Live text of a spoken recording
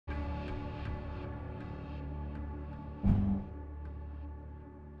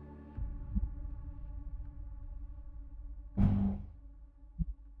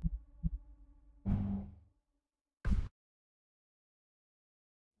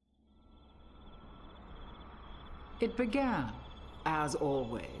It began, as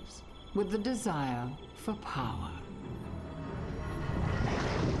always, with the desire for power.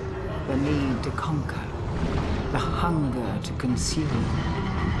 The need to conquer, the hunger to consume.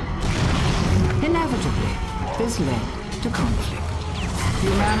 Inevitably, this led to conflict.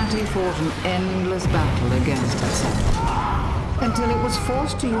 Humanity fought an endless battle against itself, until it was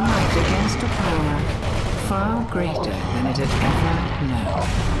forced to unite against a power far greater than it had ever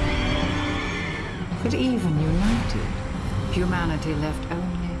known. But even united, humanity left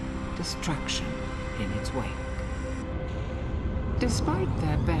only destruction in its wake. Despite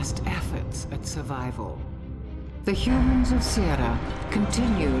their best efforts at survival, the humans of Sierra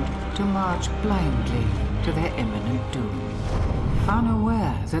continued to march blindly to their imminent doom,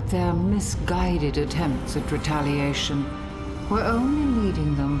 unaware that their misguided attempts at retaliation were only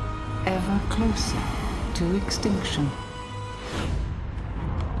leading them ever closer to extinction.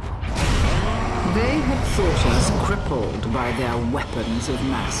 They had thought us crippled by their weapons of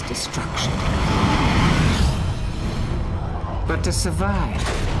mass destruction. But to survive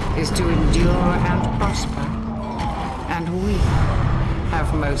is to endure and prosper, and we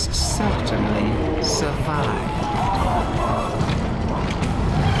have most certainly survived.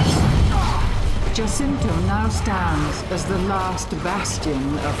 Jacinto now stands as the last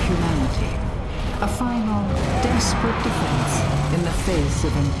bastion of humanity. A final, desperate defense in the face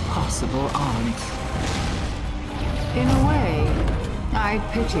of impossible odds. In a way, I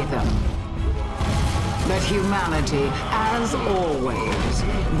pity them. But humanity, as always,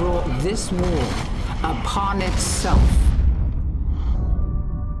 brought this war upon itself.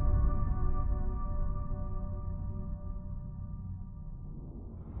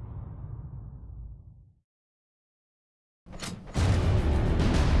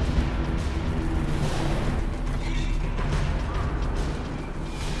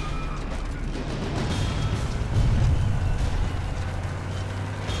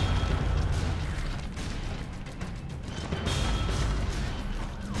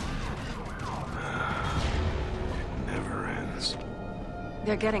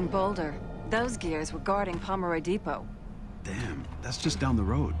 They're getting bolder. Those gears were guarding Pomeroy Depot. Damn, that's just down the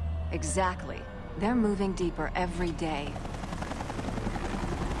road. Exactly. They're moving deeper every day.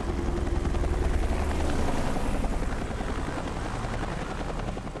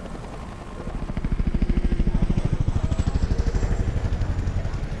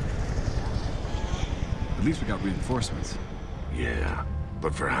 At least we got reinforcements. Yeah,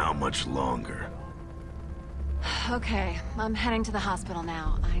 but for how much longer? Okay, I'm heading to the hospital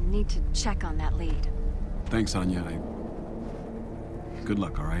now. I need to check on that lead. Thanks, Anya. Good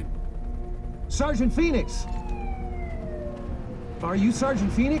luck, all right? Sergeant Phoenix! Are you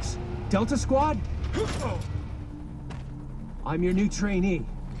Sergeant Phoenix? Delta Squad? I'm your new trainee.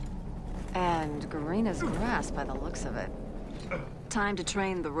 And green as grass by the looks of it. Time to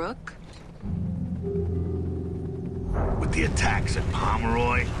train the Rook? With the attacks at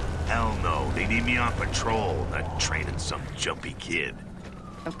Pomeroy? Hell no, they need me on patrol, not training some jumpy kid.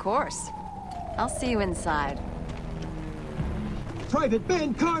 Of course. I'll see you inside. Private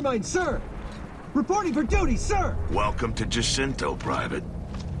Ben Carmine, sir! Reporting for duty, sir! Welcome to Jacinto, Private.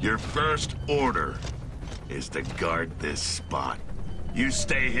 Your first order is to guard this spot. You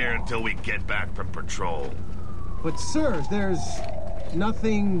stay here until we get back from patrol. But sir, there's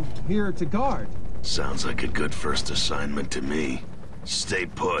nothing here to guard. Sounds like a good first assignment to me. Stay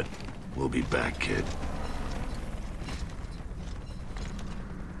put. We'll be back, kid.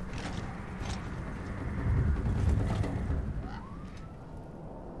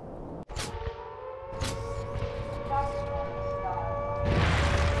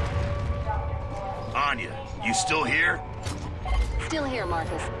 Anya, you still here? Still here,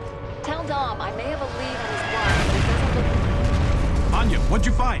 Marcus. Tell Dom I may have a lead on his block, but it doesn't look... Anya, what'd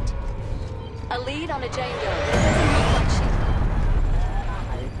you find? A lead on a Jane Doe, but it doesn't look like she...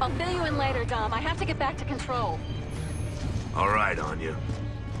 I'll fill you in later, Dom. I have to get back to control. All right, Anya.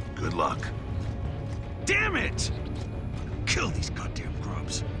 Good luck. Damn it! Kill these goddamn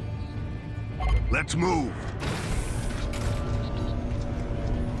grubs. Let's move.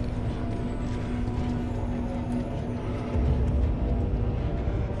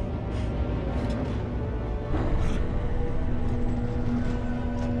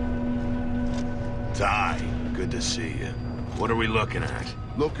 Ty, good to see you. What are we looking at?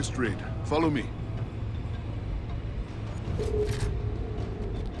 Locust raid. Follow me.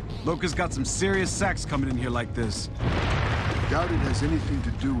 Locust got some serious sacks coming in here like this. Doubt it has anything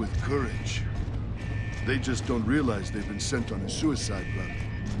to do with courage. They just don't realize they've been sent on a suicide run.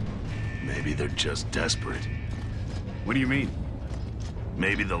 Maybe they're just desperate. What do you mean?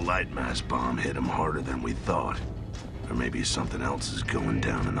 Maybe the light mass bomb hit them harder than we thought. Or maybe something else is going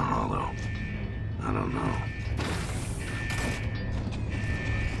down in the hollow. I don't know.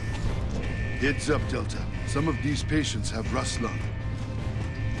 Heads up, Delta. Some of these patients have rust lung.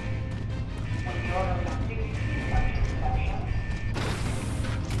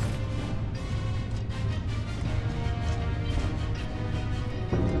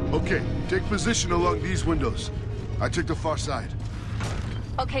 Okay, take position along these windows. I took the far side.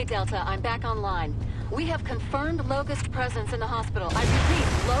 Okay, Delta, I'm back online. We have confirmed Locust presence in the hospital. I repeat,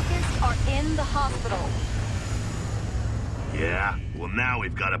 Locusts are in the hospital. Yeah? Well, now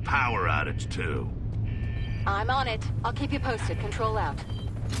we've got a power outage, too. I'm on it. I'll keep you posted. Control out.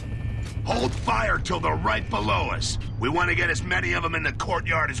 Hold fire till they're right below us. We want to get as many of them in the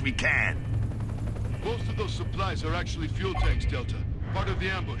courtyard as we can. Most of those supplies are actually fuel tanks, Delta. Part of the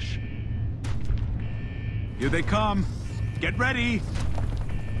ambush. Here they come. Get ready.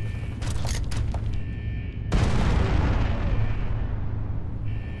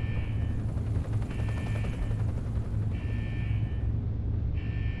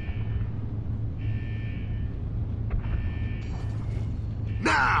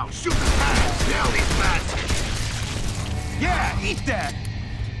 Now! Shoot the tanks! Nail these bastards! Yeah, eat that!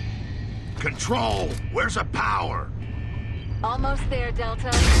 Control! Where's the power? Almost there, Delta.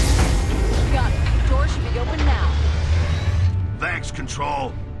 Got it. Door should be open now. Thanks,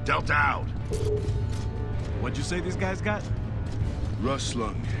 Control. Delta out. What'd you say these guys got? Rust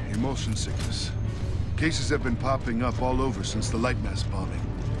lung, emotion sickness. Cases have been popping up all over since the Lightmass bombing.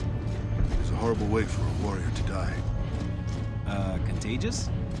 It's a horrible way for a warrior to die. Contagious?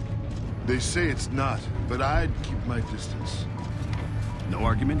 They say it's not, but I'd keep my distance. No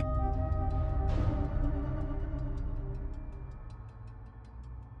argument?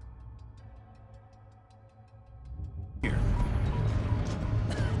 Here.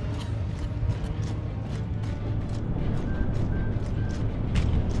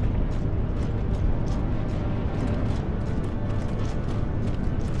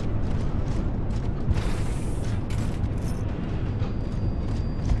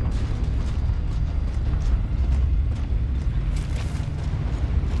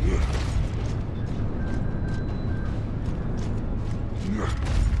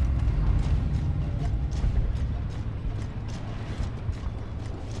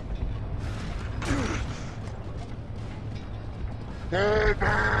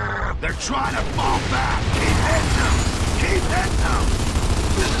 They're trying to fall back! Keep hitting them! Keep hitting them!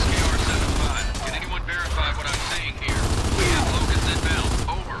 This is KR-75. Can anyone verify what I'm saying here? We have Locust inbound.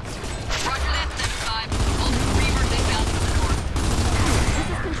 Over. Roger that, 75. All Reavers inbound from the north. This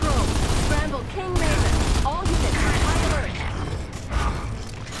is Control. Scramble King Raven. All units on high alert.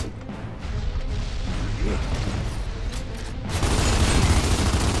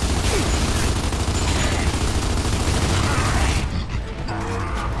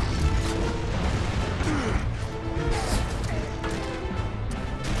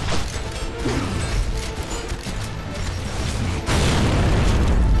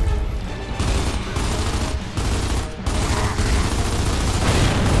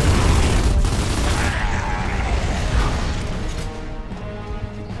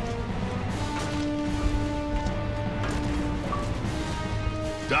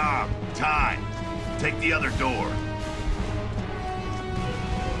 Dom, Ty, take the other door.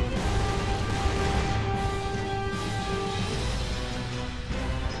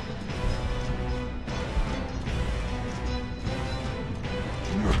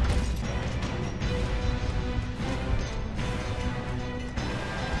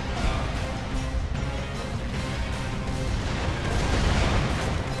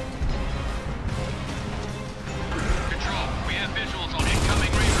 Control, we have visuals on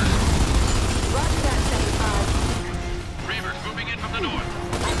incoming Reavers. Roger that, 75. Reavers moving in from the north.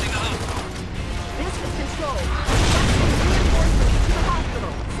 Approaching the hospital. This is Control. Requesting reinforcements to the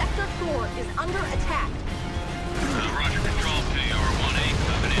hospital. Sector 4 is under attack. Roger, Control. KR-1A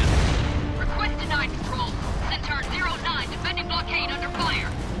coming in. Request denied, Control. Centaur 09 defending blockade under fire.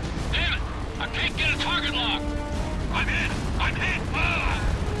 Damn it! I can't get a target lock! I'm in! I'm hit! Ah!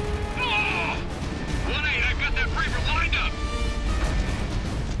 Ah! 1-8, I've got that Reaver lined up!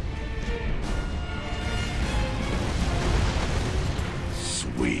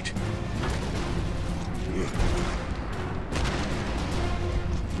 Sweet.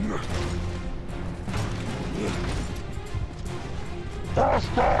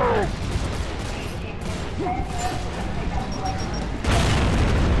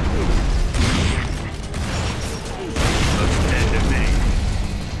 Looks dead to me.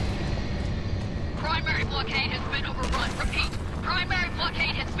 Primary blockade has been overrun. Repeat. Primary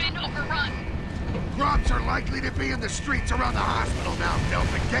blockade has been overrun. Grubs are likely to be in the streets around the hospital now,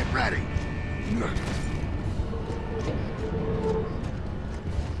 Delta. Get ready.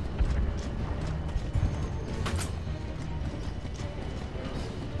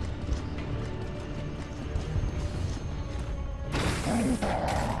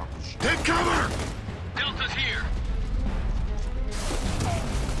 Take cover! Delta's here.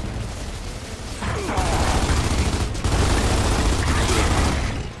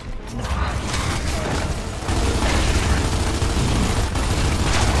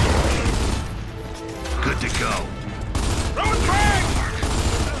 Good to go. Throw it back!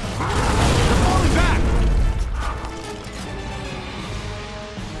 They're falling back!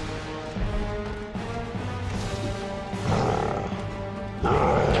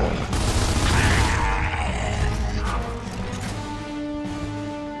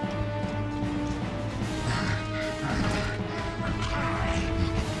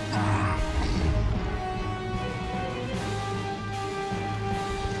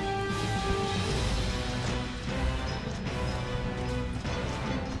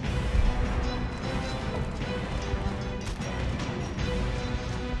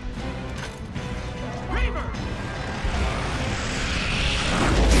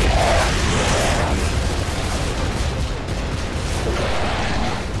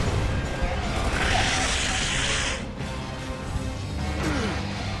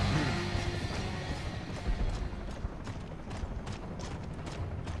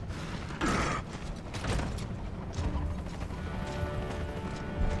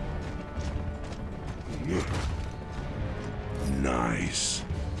 Nice.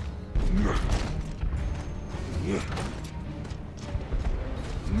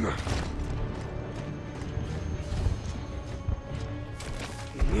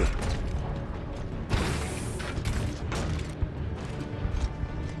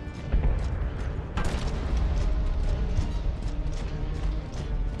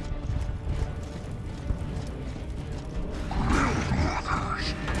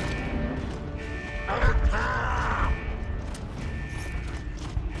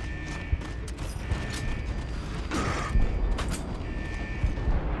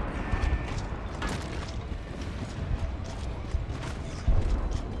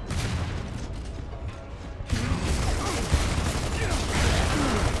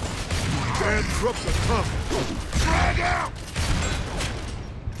 Damn grubs are tough. Drag out!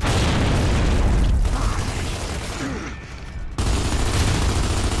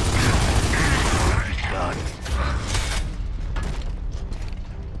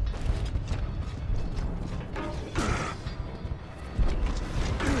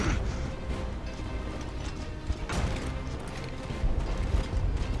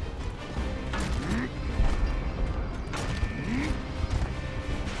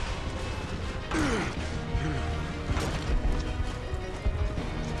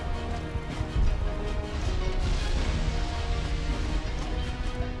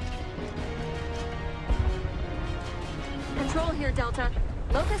 Control here, Delta.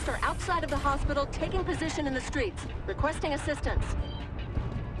 Locust are outside of the hospital, taking position in the streets, requesting assistance.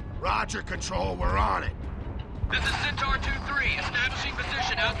 Roger, Control, we're on it. This is Centaur 2-3, establishing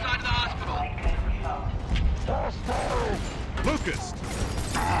position outside of the hospital. Locust!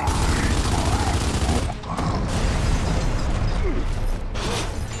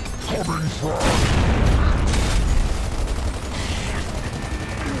 Coming from...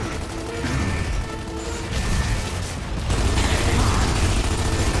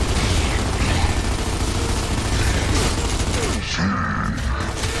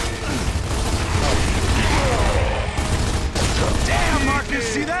 Damn, Marcus,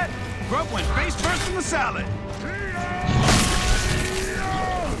 see that? Grub went face first in the salad.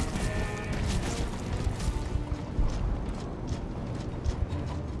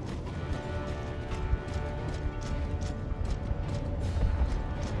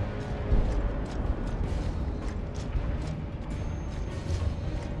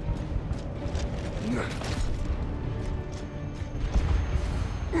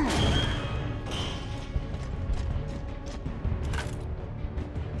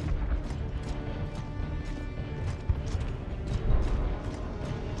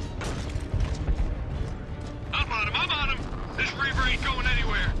 I'm on him. This Reaver ain't going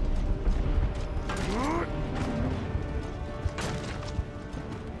anywhere.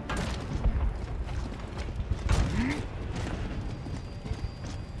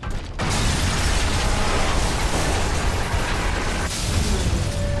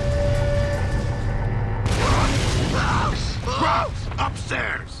 Gross!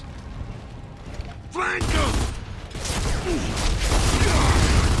 Upstairs! Flank him!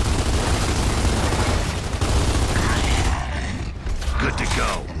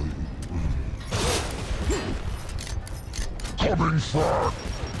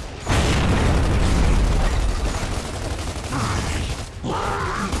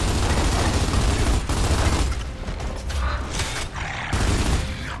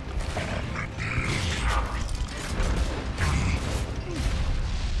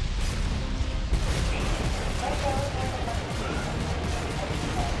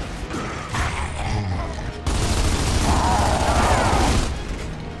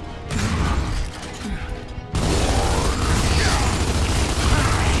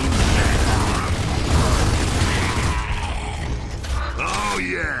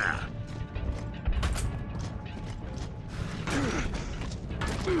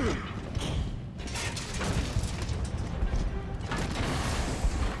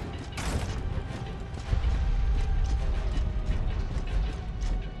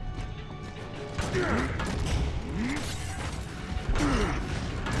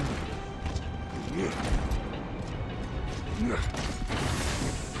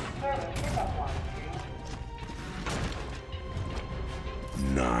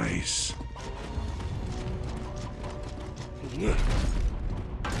 Nice.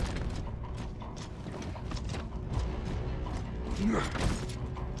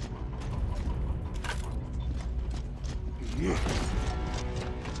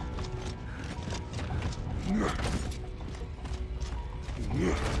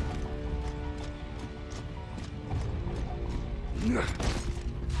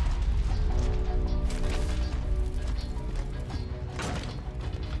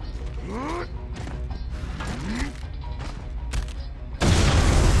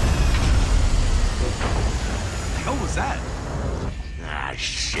 What was that? Ah,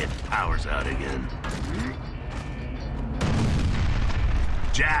 shit. Power's out again.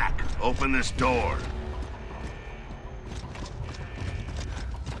 Jack, open this door.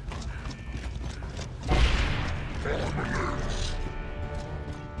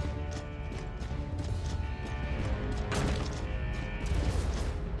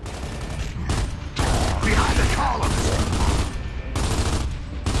 Behind the columns!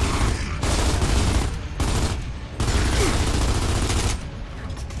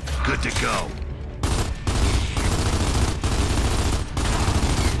 Good to go.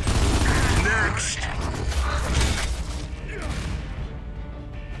 Next!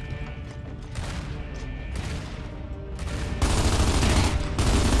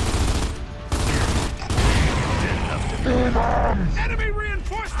 Enemy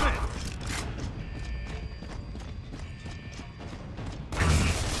reinforcement!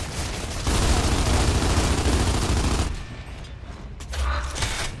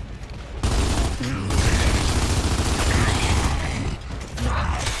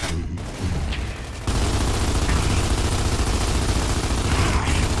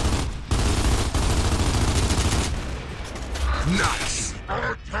 Nice!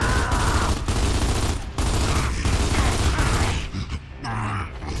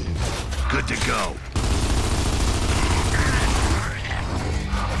 Good to go.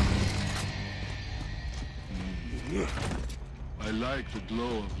 I like the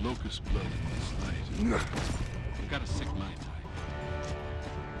glow of Locust blood in this light. You got a sick mind.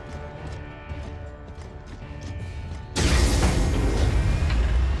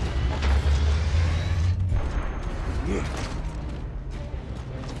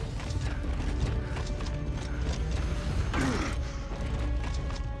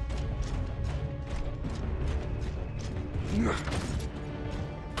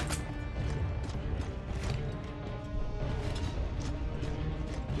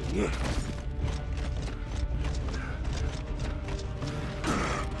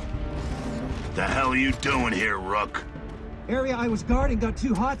 The hell are you doing here, Rook? Area I was guarding got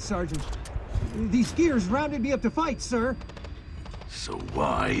too hot, Sergeant. These skiers rounded me up to fight, sir. So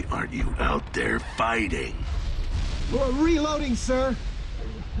why aren't you out there fighting? Reloading, sir.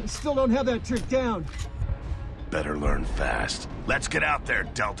 Still don't have that trick down. Better learn fast. Let's get out there,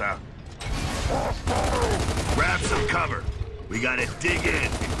 Delta. Grab some cover. We gotta dig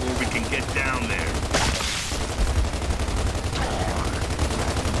in before we can get down there.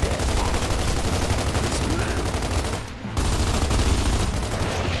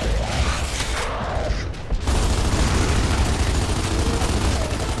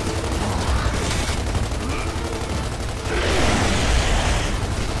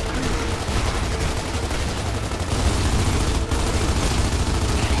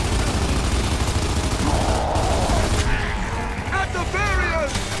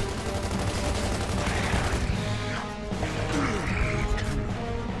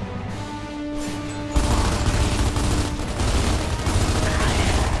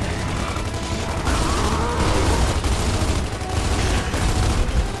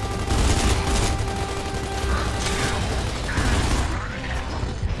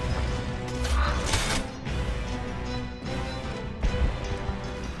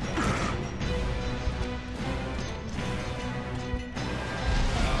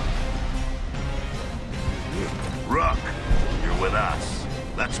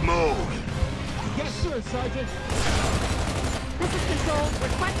 Let's move. Yes, sir, Sergeant. This is Control,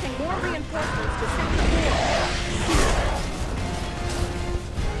 requesting more reinforcements to sector 4.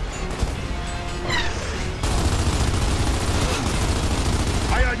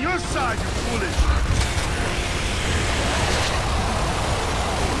 I on your side, you foolish!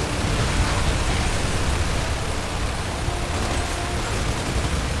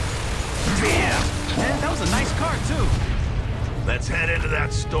 Man, that was a nice car, too. Let's head into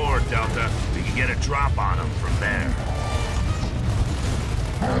that store, Delta. We can get a drop on them from there.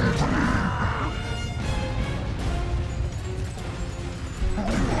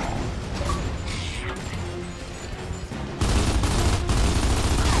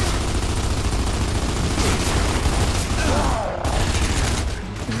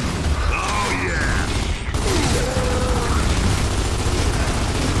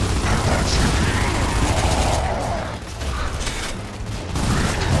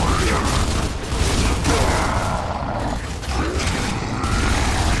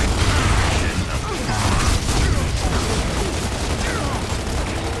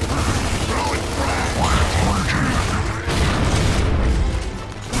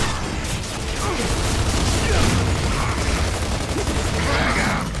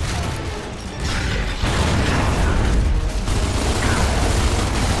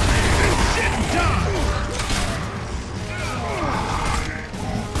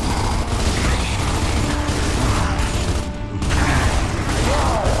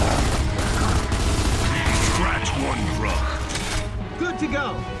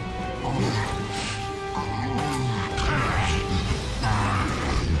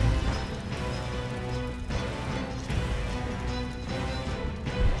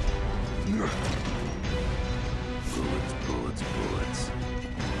 Bullets.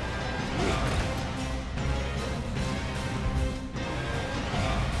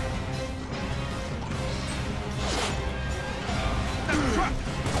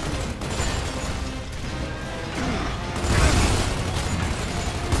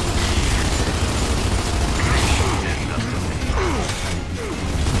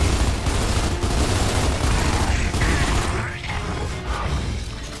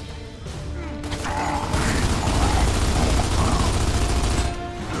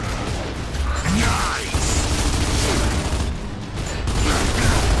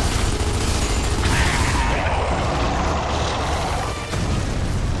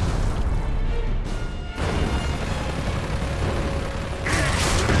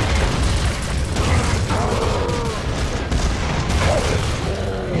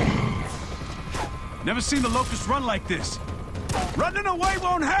 Never seen the Locust run like this. Running away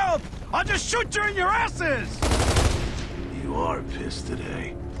won't help! I'll just shoot you in your asses! You are pissed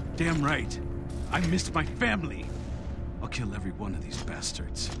today. Damn right. I missed my family. I'll kill every one of these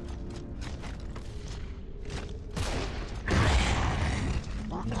bastards.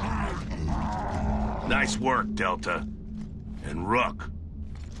 Nice work, Delta. And Rook,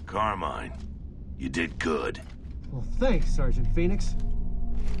 Carmine, you did good. Well, thanks, Sergeant Phoenix.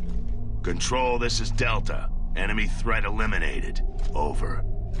 Control, this is Delta. Enemy threat eliminated. Over.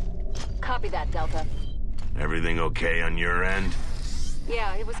 Copy that, Delta. Everything okay on your end?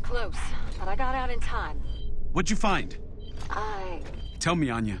 Yeah, it was close, but I got out in time. What'd you find? Tell me,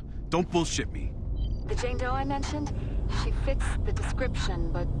 Anya. Don't bullshit me. The Jane Doe I mentioned, she fits the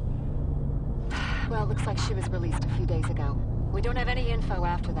description, but... Well, looks like she was released a few days ago. We don't have any info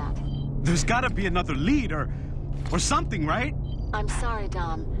after that. There's gotta be another lead, or something, right? I'm sorry,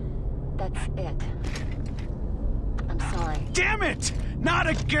 Dom. That's it. I'm sorry. Damn it! Not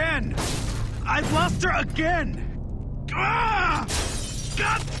again! I've lost her again! Ah!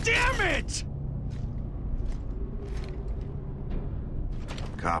 God damn it!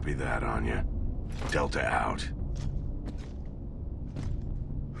 Copy that, Anya. Delta out.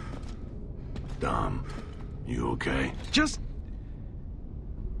 Dom, you okay?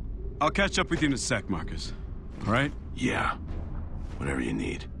 I'll catch up with you in a sec, Marcus. All right? Yeah. Whatever you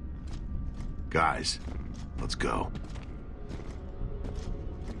need. Guys, let's go.